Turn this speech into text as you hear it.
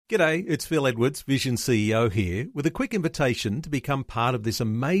G'day, it's Phil Edwards, Vision CEO here, with a quick invitation to become part of this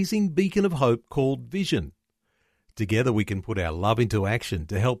amazing beacon of hope called Vision. Together we can put our love into action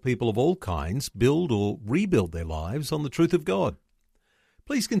to help people of all kinds build or rebuild their lives on the truth of God.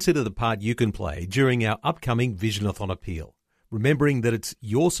 Please consider the part you can play during our upcoming Visionathon appeal, remembering that it's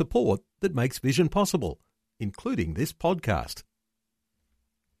your support that makes Vision possible, including this podcast.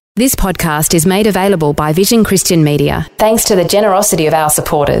 This podcast is made available by Vision Christian Media, thanks to the generosity of our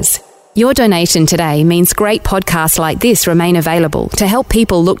supporters. Your donation today means great podcasts like this remain available to help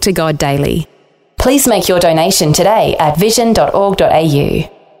people look to God daily. Please make your donation today at vision.org.au.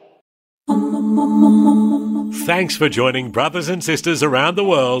 Thanks for joining brothers and sisters around the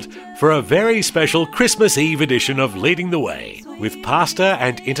world for a very special Christmas Eve edition of Leading the Way with pastor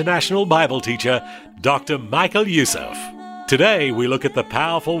and international Bible teacher Dr. Michael Youssef. Today we look at the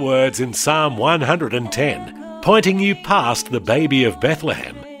powerful words in Psalm 110, pointing you past the baby of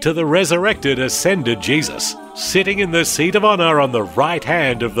Bethlehem to the resurrected, ascended Jesus, sitting in the seat of honor on the right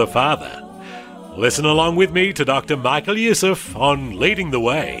hand of the Father. Listen along with me to Dr. Michael Youssef on Leading the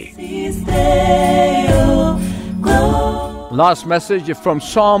Way. Last message is from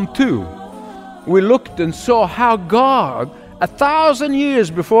Psalm 2. We looked and saw how God, 1,000 years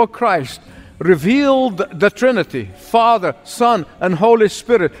before Christ, revealed the Trinity, Father, Son, and Holy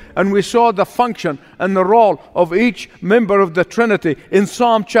Spirit. And we saw the function and the role of each member of the Trinity in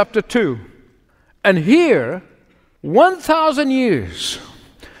Psalm chapter 2. And here, 1,000 years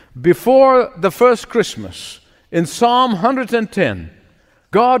before the first Christmas, in Psalm 110,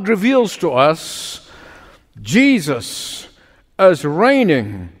 God reveals to us Jesus as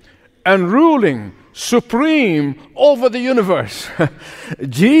reigning and ruling supreme over the universe.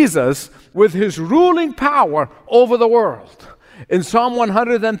 Jesus with his ruling power over the world. In Psalm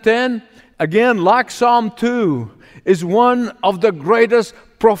 110, again, like Psalm 2, is one of the greatest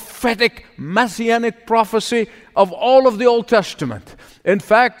prophetic messianic prophecy of all of the Old Testament. In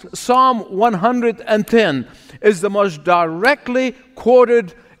fact, Psalm 110 is the most directly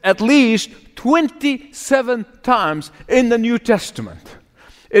quoted at least 27 times in the New Testament.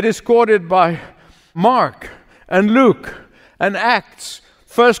 It is quoted by Mark and Luke and Acts,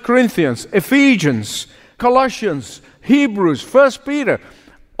 1 Corinthians, Ephesians, Colossians, Hebrews, 1 Peter,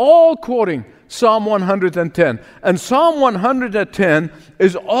 all quoting Psalm 110. And Psalm 110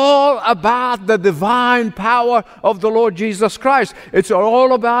 is all about the divine power of the Lord Jesus Christ. It's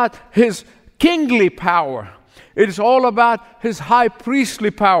all about his kingly power. It's all about his high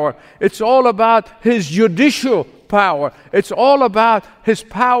priestly power. It's all about his judicial power. It's all about his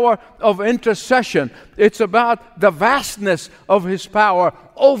power of intercession. It's about the vastness of his power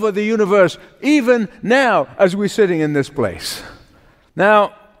over the universe, even now as we're sitting in this place.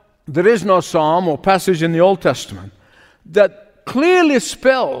 Now, there is no psalm or passage in the Old Testament that clearly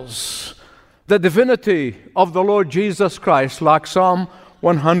spells the divinity of the Lord Jesus Christ like Psalm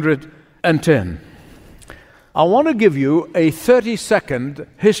 110. I want to give you a 30-second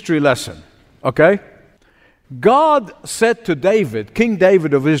history lesson, okay? God said to David, King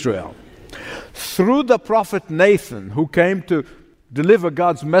David of Israel, through the prophet Nathan, who came to deliver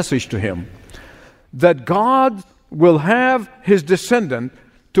God's message to him, that God will have his descendant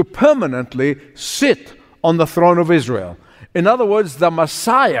to permanently sit on the throne of Israel. In other words, the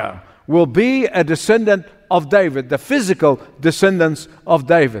Messiah will be a descendant of David, the physical descendants of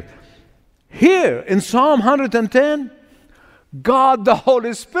David. Here in Psalm 110, God the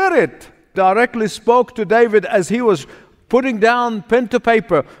Holy Spirit directly spoke to David as he was putting down pen to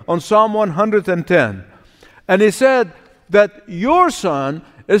paper on Psalm 110. And he said that your son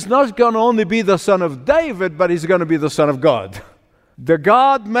is not going to only be the son of David, but he's going to be the son of God. The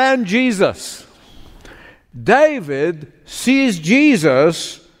God-man Jesus. David sees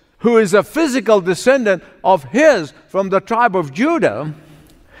Jesus, who is a physical descendant of his from the tribe of Judah,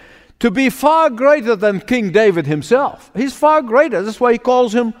 to be far greater than King David himself. He's far greater. That's why he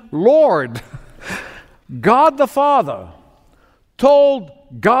calls him Lord. God the Father told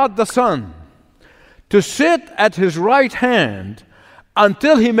God the Son to sit at his right hand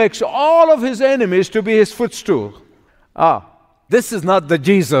until he makes all of his enemies to be his footstool. This is not the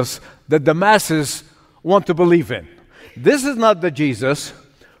Jesus that the masses want to believe in. This is not the Jesus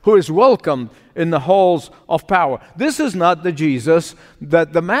who is welcomed in the halls of power. This is not the Jesus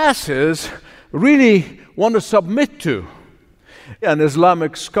that the masses really want to submit to. An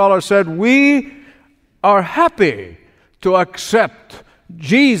Islamic scholar said, we are happy to accept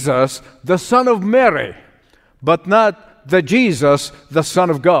Jesus, the son of Mary, but not the Jesus, the Son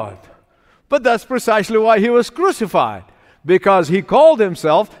of God. But that's precisely why he was crucified, because he called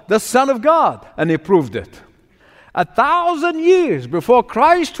himself the Son of God, and he proved it. 1,000 years before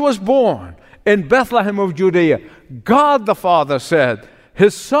Christ was born in Bethlehem of Judea, God the Father said,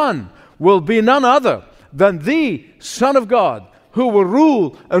 His Son will be none other than the Son of God, who will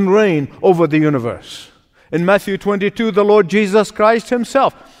rule and reign over the universe. In Matthew 22, the Lord Jesus Christ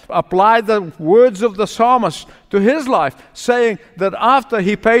Himself applied the words of the psalmist to His life, saying that after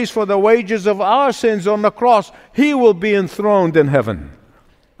He pays for the wages of our sins on the cross, He will be enthroned in heaven.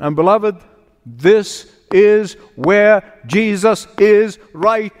 And beloved, this is where Jesus is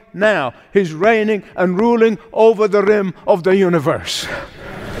right now. He's reigning and ruling over the rim of the universe.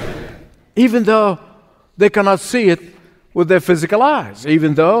 Even though they cannot see it with their physical eyes,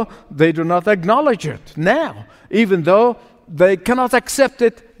 even though they do not acknowledge it now, even though they cannot accept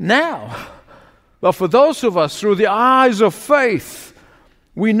it now. But for those of us, through the eyes of faith,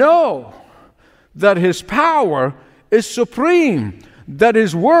 we know that His power is supreme, that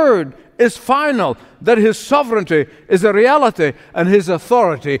His word is final, that His sovereignty is a reality, and His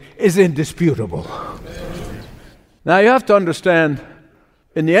authority is indisputable. Now you have to understand,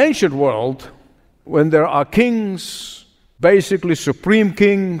 in the ancient world, when there are kings, basically supreme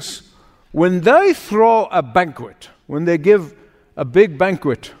kings, when they throw a banquet, when they give a big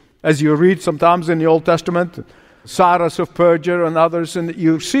banquet, as you read sometimes in the Old Testament, Cyrus of Persia and others, and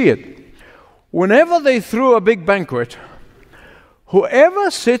you see it. Whenever they threw a big banquet,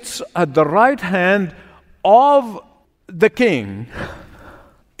 whoever sits at the right hand of the king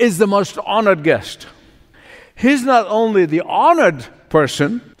is the most honored guest. He's not only the honored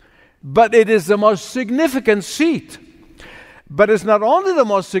person, but it is the most significant seat. But it's not only the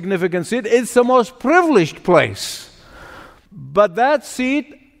most significant seat, it's the most privileged place. But that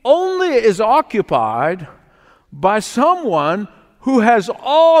seat only is occupied by someone who has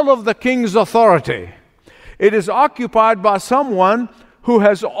all of the king's authority. It is occupied by someone who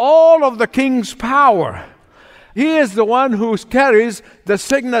has all of the king's power. He is the one who carries the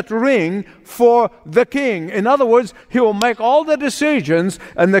signet ring for the king. In other words, he will make all the decisions,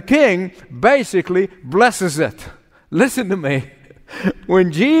 and the king basically blesses it. Listen to me.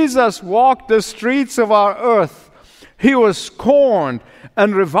 When Jesus walked the streets of our earth, He was scorned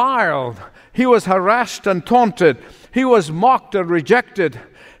and reviled. He was harassed and taunted. He was mocked and rejected.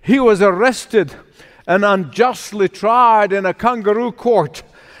 He was arrested and unjustly tried in a kangaroo court.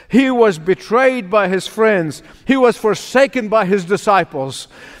 He was betrayed by His friends. He was forsaken by His disciples.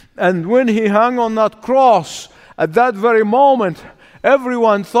 And when He hung on that cross, at that very moment,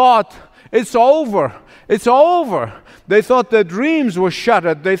 everyone thought, it's over. It's over. They thought their dreams were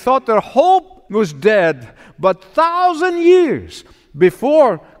shattered. They thought their hope was dead. But 1,000 years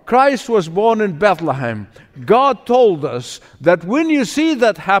before Christ was born in Bethlehem, God told us that when you see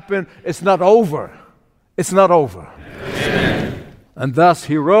that happen, it's not over. It's not over. Amen. And thus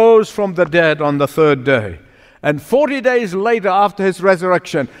He rose from the dead on the third day. And 40 days later, after His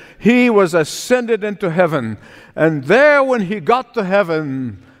resurrection, He was ascended into heaven. And there, when He got to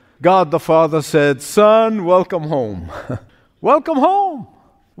heaven, God the Father said, Son, welcome home. Welcome home.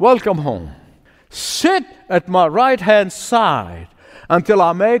 Welcome home. Sit at my right-hand side until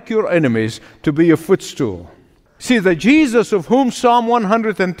I make your enemies to be your footstool. See, the Jesus of whom Psalm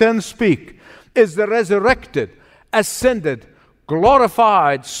 110 speak is the resurrected, ascended,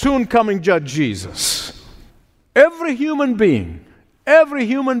 glorified, soon-coming Judge Jesus. Every human being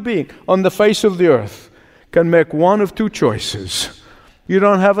on the face of the earth can make one of two choices. You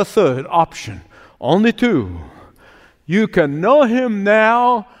don't have a third option, only two. You can know Him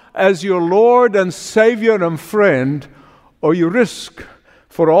now as your Lord and Savior and friend, or you risk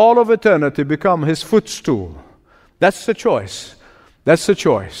for all of eternity become His footstool. That's the choice. That's the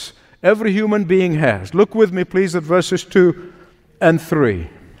choice every human being has. Look with me, please, at verses 2 and 3.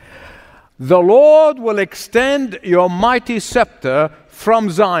 The Lord will extend your mighty scepter from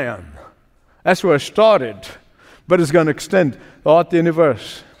Zion. That's where it started, but it's going to extend throughout the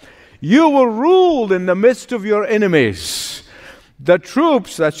universe. You will rule in the midst of your enemies. The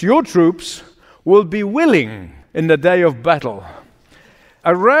troops, that's your troops, will be willing in the day of battle,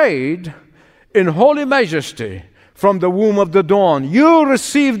 arrayed in holy majesty from the womb of the dawn. You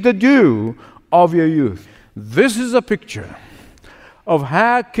receive the dew of your youth. This is a picture of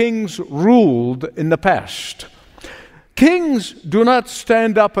how kings ruled in the past. Kings do not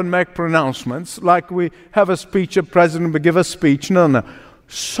stand up and make pronouncements like we have a speech, a president will give a speech. No.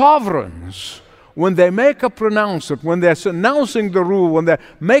 Sovereigns, when they make a pronouncement, when they're announcing the rule, when they're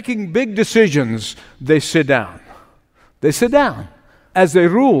making big decisions, they sit down. They sit down as they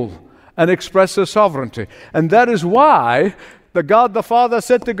rule and express their sovereignty. And that is why The God the Father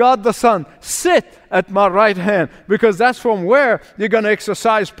said to God the Son, sit at my right hand, because that's from where you're going to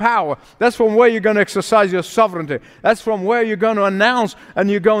exercise power. That's from where you're going to exercise your sovereignty. That's from where you're going to announce, and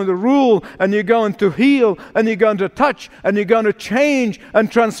you're going to rule, and you're going to heal, and you're going to touch, and you're going to change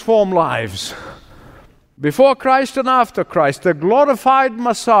and transform lives. Before Christ and after Christ, the glorified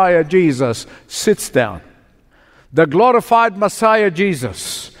Messiah Jesus sits down. The glorified Messiah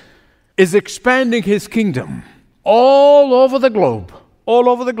Jesus is expanding his kingdom all over the globe. All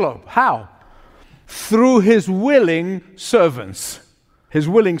over the globe. How? Through his willing servants. His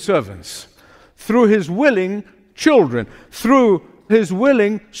willing servants. Through his willing children. Through his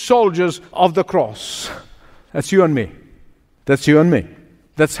willing soldiers of the cross. That's you and me. That's you and me.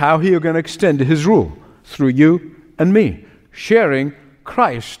 That's how he's going to extend his rule. Through you and me. Sharing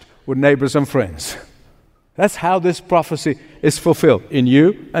Christ with neighbors and friends. That's how this prophecy is fulfilled. In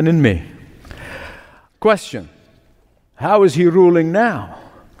you and in me. Question. How is he ruling now?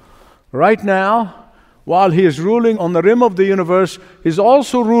 Right now, while he is ruling on the rim of the universe, he's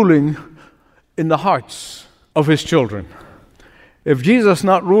also ruling in the hearts of his children. If Jesus is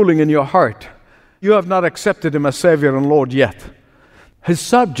not ruling in your heart, you have not accepted him as Savior and Lord yet. His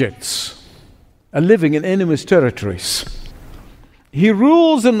subjects are living in enemy's territories. He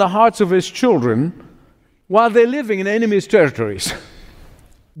rules in the hearts of his children while they're living in enemy's territories.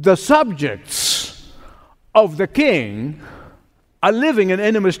 The subjects of the king are living in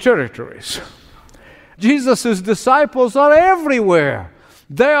enemy's territories. Jesus' disciples are everywhere.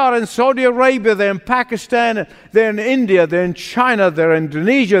 They are in Saudi Arabia, they're in Pakistan, they're in India, they're in China, they're in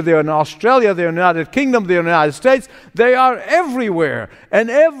Indonesia, they're in Australia, they're in the United Kingdom, they're in the United States. They are everywhere, in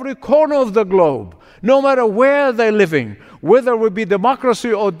every corner of the globe, no matter where they're living, whether it would be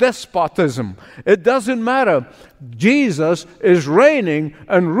democracy or despotism. It doesn't matter. Jesus is reigning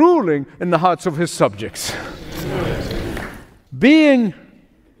and ruling in the hearts of his subjects. Being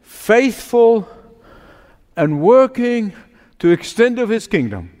faithful and working to extend of his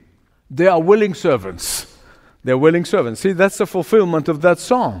kingdom, they are willing servants. They're willing servants. See, that's the fulfillment of that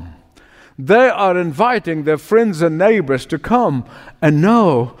psalm. They are inviting their friends and neighbors to come and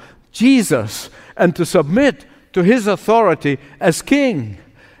know Jesus and to submit to his authority as king.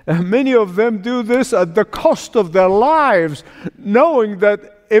 And many of them do this at the cost of their lives, knowing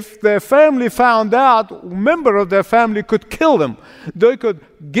that if their family found out, a member of their family could kill them. They could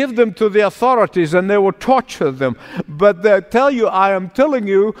give them to the authorities and they would torture them. But they tell you, I am telling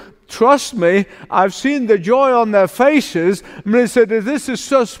you, trust me, I've seen the joy on their faces. And they said, this is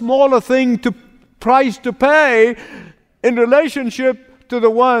so small a price to pay in relationship to the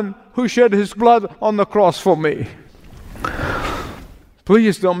one who shed his blood on the cross for me.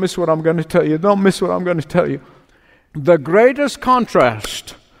 Please don't miss what I'm going to tell you. Don't miss what I'm going to tell you. The greatest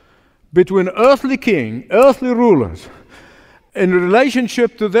contrast between earthly rulers, in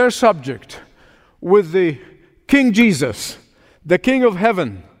relationship to their subject, with the King Jesus, the King of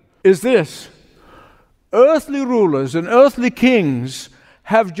heaven, is this. Earthly rulers and earthly kings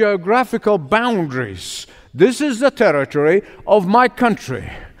have geographical boundaries. This is the territory of my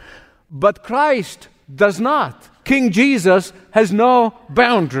country. But Christ does not. King Jesus has no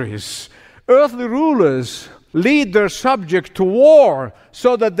boundaries. Earthly rulers lead their subjects to war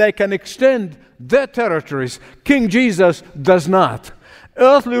so that they can extend their territories. King Jesus does not.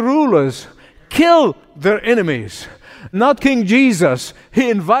 Earthly rulers kill their enemies. Not King Jesus. He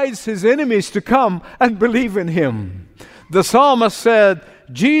invites his enemies to come and believe in him. The psalmist said,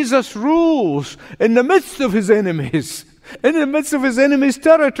 Jesus rules in the midst of his enemies. In the midst of his enemies'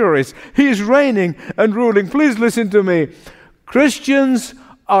 territories. He is reigning and ruling. Please listen to me. Christians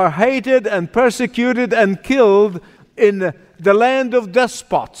are hated and persecuted and killed in the land of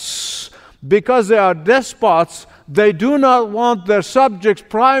despots. Because they are despots, they do not want their subjects'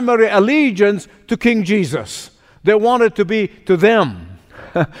 primary allegiance to King Jesus. They want it to be to them.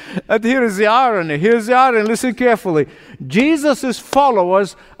 And here is the irony. Here's the irony. Listen carefully. Jesus'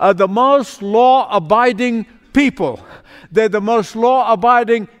 followers are the most law-abiding people. They're the most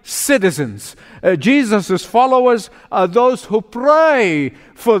law-abiding citizens. Jesus' followers are those who pray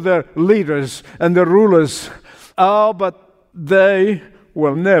for their leaders and their rulers. Oh, but they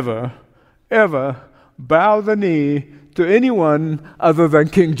will never, ever bow the knee to anyone other than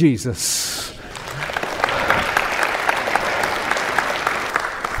King Jesus.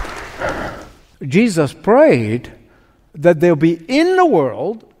 Jesus prayed that they'll be in the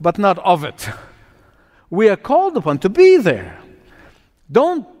world, but not of it. We are called upon to be there.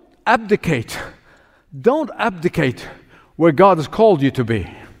 Don't abdicate. Don't abdicate where God has called you to be.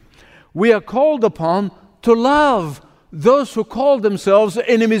 We are called upon to love those who call themselves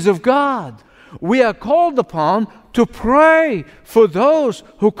enemies of God. We are called upon to pray for those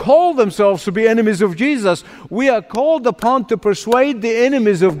who call themselves to be enemies of Jesus. We are called upon to persuade the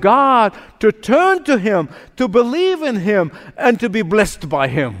enemies of God to turn to Him, to believe in Him, and to be blessed by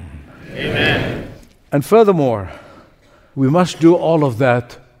Him. Amen. And furthermore, we must do all of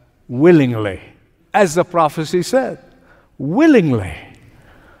that willingly, as the prophecy said, willingly,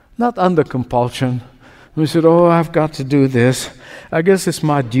 not under compulsion. We said, oh, I've got to do this. I guess it's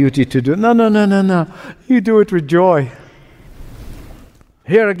my duty to do it. No. You do it with joy.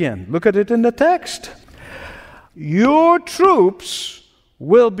 Here again, look at it in the text. Your troops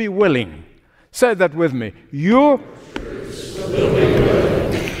will be willing. Say that with me. Your troops will be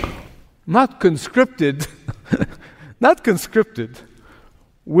willing. Not conscripted. Not conscripted.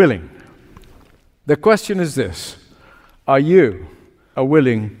 Willing. The question is this. Are you a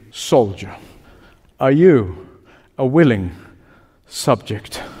willing soldier? Are you a willing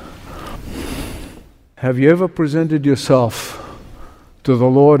subject? Have you ever presented yourself to the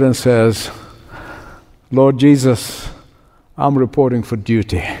Lord and says, Lord Jesus, I'm reporting for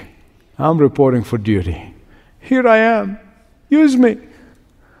duty. I'm reporting for duty. Here I am. Use me.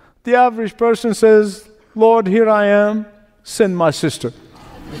 The average person says, Lord, here I am. Send my sister.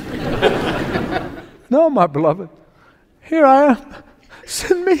 No, my beloved. Here I am.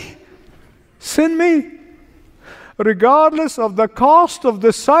 Send me. Send me. Regardless of the cost of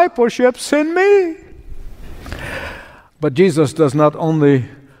discipleship, send me. But Jesus does not only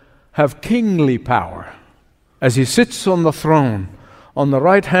have kingly power as He sits on the throne on the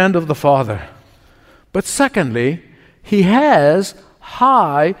right hand of the Father, but secondly, He has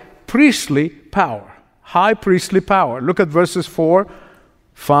high priestly power. High priestly power. Look at verses 4,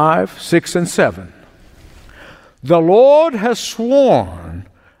 5, 6, and 7. The Lord has sworn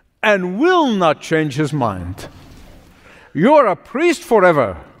and will not change His mind. You are a priest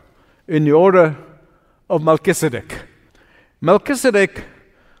forever in the order of Melchizedek. Melchizedek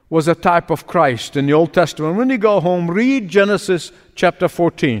was a type of Christ in the Old Testament. When you go home, read Genesis chapter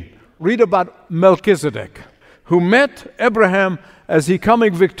 14. Read about Melchizedek, who met Abraham as he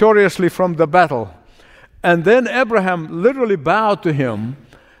coming victoriously from the battle. And then Abraham literally bowed to him,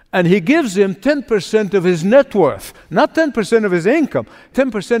 and he gives him 10% of his net worth. Not 10% of his income,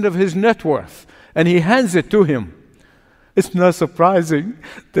 10% of his net worth. And he hands it to him. It's not surprising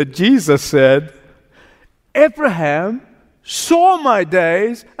that Jesus said, Abraham saw my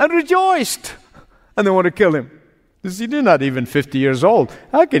days and rejoiced. And they want to kill him. You see, you're not even 50 years old.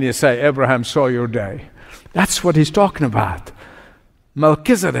 How can you say Abraham saw your day? That's what he's talking about.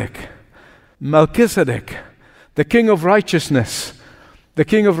 Melchizedek, the king of righteousness. The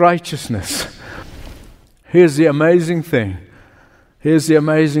king of righteousness. Here's the amazing thing. Here's the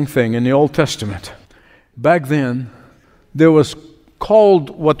amazing thing in the Old Testament. Back then, there was called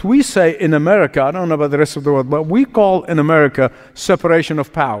what we say in America, I don't know about the rest of the world, but we call in America separation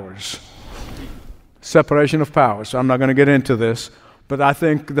of powers. Separation of powers. I'm not going to get into this, but I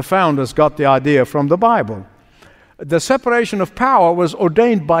think the founders got the idea from the Bible. The separation of power was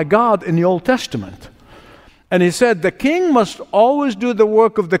ordained by God in the Old Testament. And He said the king must always do the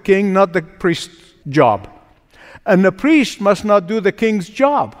work of the king, not the priest's job. And the priest must not do the king's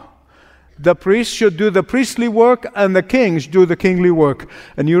job. The priest should do the priestly work, and the kings do the kingly work.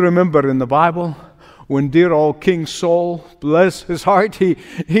 And you remember in the Bible, when dear old King Saul, bless his heart,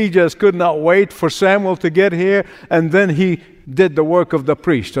 he just could not wait for Samuel to get here, and then he did the work of the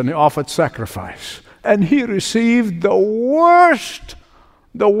priest, and he offered sacrifice. And he received the worst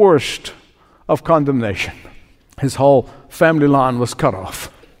of condemnation. His whole family line was cut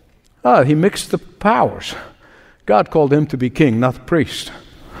off. He mixed the powers. God called him to be king, not priest.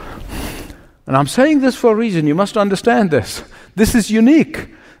 And I'm saying this for a reason. You must understand this. This is unique.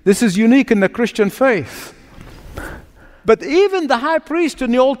 This is unique in the Christian faith. But even the high priest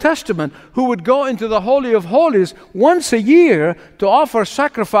in the Old Testament, who would go into the Holy of Holies once a year to offer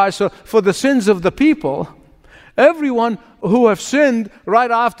sacrifice for the sins of the people, everyone who have sinned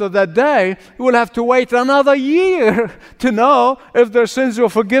right after that day will have to wait another year to know if their sins were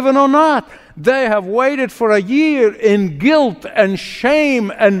forgiven or not. They have waited for a year in guilt and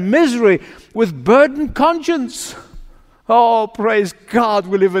shame and misery with burdened conscience. Oh, praise God,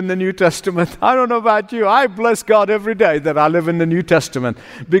 we live in the New Testament. I don't know about you. I bless God every day that I live in the New Testament.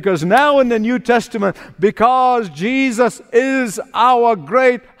 Because now in the New Testament, because Jesus is our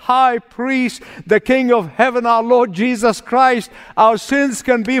great high priest, the King of heaven, our Lord Jesus Christ, our sins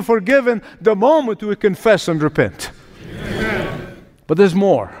can be forgiven the moment we confess and repent. Amen. But there's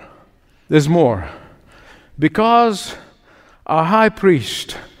more. There's more. Because our high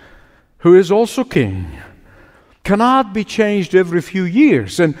priest, who is also king, cannot be changed every few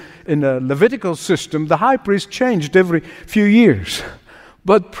years. And in the Levitical system, the high priest changed every few years.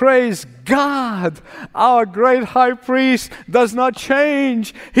 But praise God, our great high priest does not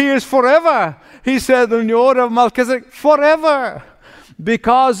change. He is forever. He said in the order of Melchizedek, forever.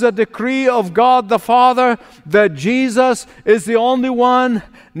 Because the decree of God the Father that Jesus is the only one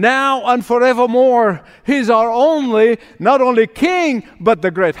now and forevermore. He's our only, not only king, but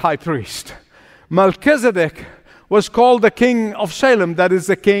the great high priest. Melchizedek was called the king of Salem, that is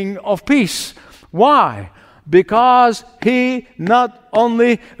the king of peace. Why? Because he not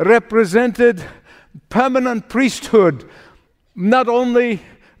only represented permanent priesthood, not only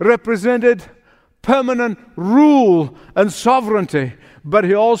represented permanent rule and sovereignty, but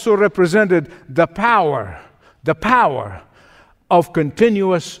he also represented the power of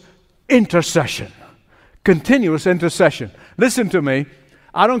continuous intercession. Continuous intercession. Listen to me.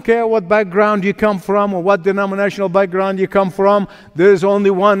 I don't care what background you come from or what denominational background you come from. There is only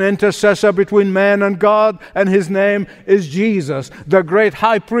one intercessor between man and God, and his name is Jesus, the great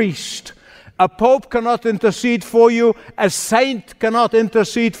high priest. A pope cannot intercede for you. A saint cannot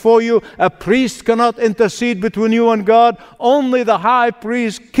intercede for you. A priest cannot intercede between you and God. Only the high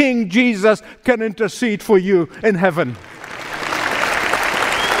priest, King Jesus, can intercede for you in heaven.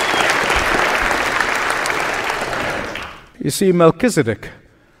 You see, Melchizedek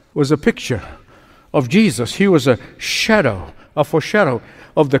was a picture of Jesus. He was a foreshadow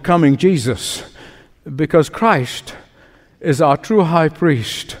of the coming Jesus, because Christ is our true high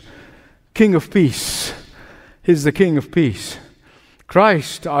priest, King of peace. He's the King of peace.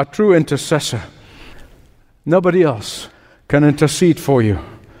 Christ, our true intercessor. Nobody else can intercede for you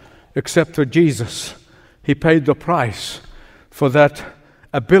except for Jesus. He paid the price for that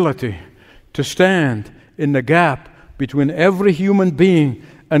ability to stand in the gap between every human being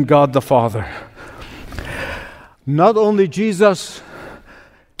and God the Father. Not only Jesus'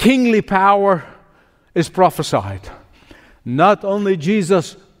 kingly power is prophesied, not only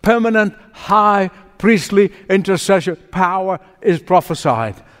Jesus' permanent high priestly intercession power is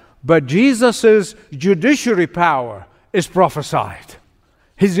prophesied, but Jesus' judiciary power is prophesied.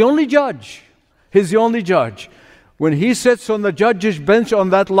 He's the only judge. He's the only judge. When he sits on the judge's bench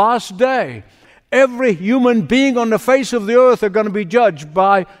on that last day, every human being on the face of the earth are going to be judged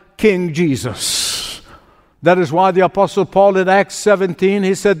by King Jesus. That is why the Apostle Paul in Acts 17,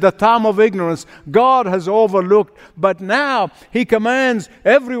 he said, the time of ignorance God has overlooked, but now he commands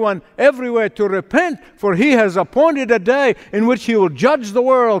everyone everywhere to repent, for he has appointed a day in which he will judge the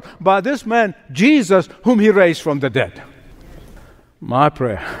world by this man, Jesus, whom he raised from the dead. My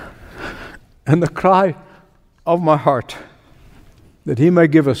prayer and the cry of my heart, that he may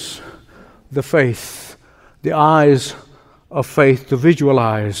give us the faith, the eyes of faith to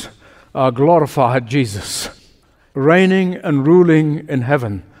visualize our glorified Jesus reigning and ruling in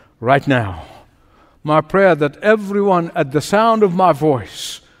heaven right now. My prayer that everyone at the sound of my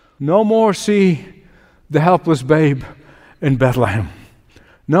voice no more see the helpless babe in Bethlehem.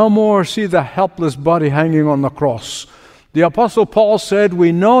 No more see the helpless body hanging on the cross. The Apostle Paul said,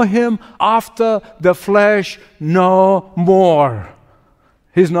 we know him after the flesh no more.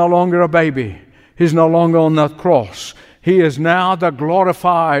 He's no longer a baby. He's no longer on that cross. He is now the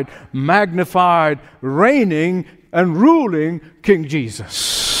glorified, magnified, reigning and ruling King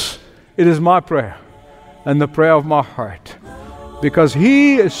Jesus. It is my prayer and the prayer of my heart, because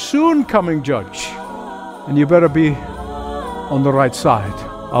he is soon coming judge, and you better be on the right side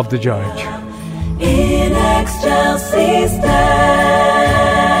of the judge. In excelsis Deo.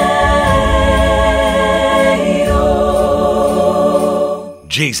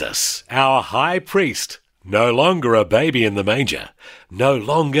 Jesus, our high priest, no longer a baby in the manger, no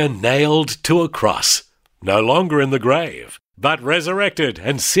longer nailed to a cross, no longer in the grave, but resurrected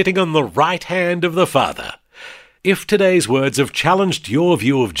and sitting on the right hand of the Father. If today's words have challenged your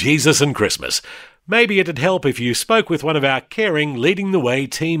view of Jesus and Christmas, maybe it'd help if you spoke with one of our caring Leading the Way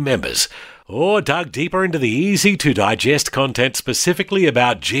team members, or dug deeper into the easy-to-digest content specifically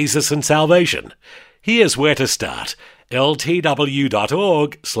about Jesus and salvation. Here's where to start: ltw.org/Jesus.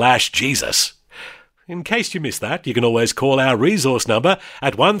 In case you missed that, you can always call our resource number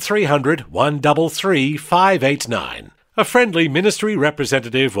at 1300 133 589. A friendly ministry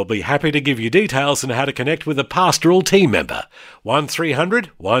representative will be happy to give you details on how to connect with a pastoral team member.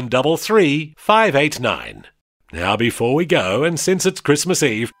 1300 133 589. Now, before we go, and since it's Christmas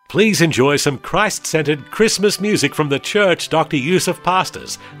Eve, please enjoy some Christ-centered Christmas music from the church Dr. Yusuf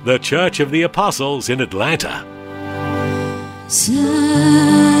pastors, the Church of the Apostles in Atlanta.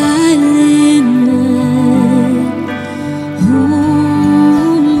 Silent night,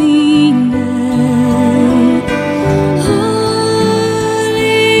 holy night,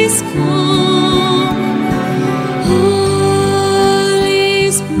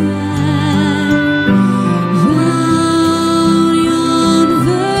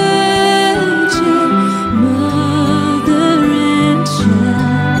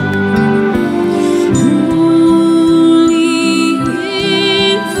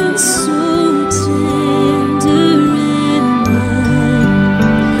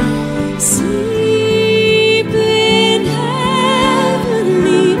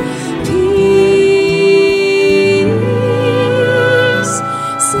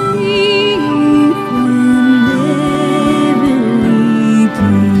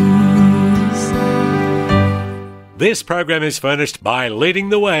 This program is furnished by Leading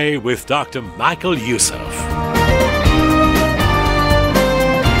the Way with Dr. Michael Youssef.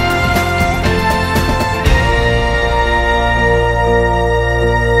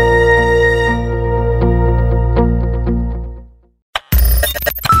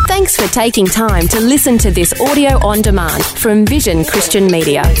 Thanks for taking time to listen to this audio on demand from Vision Christian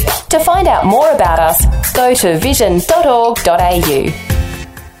Media. To find out more about us, go to vision.org.au.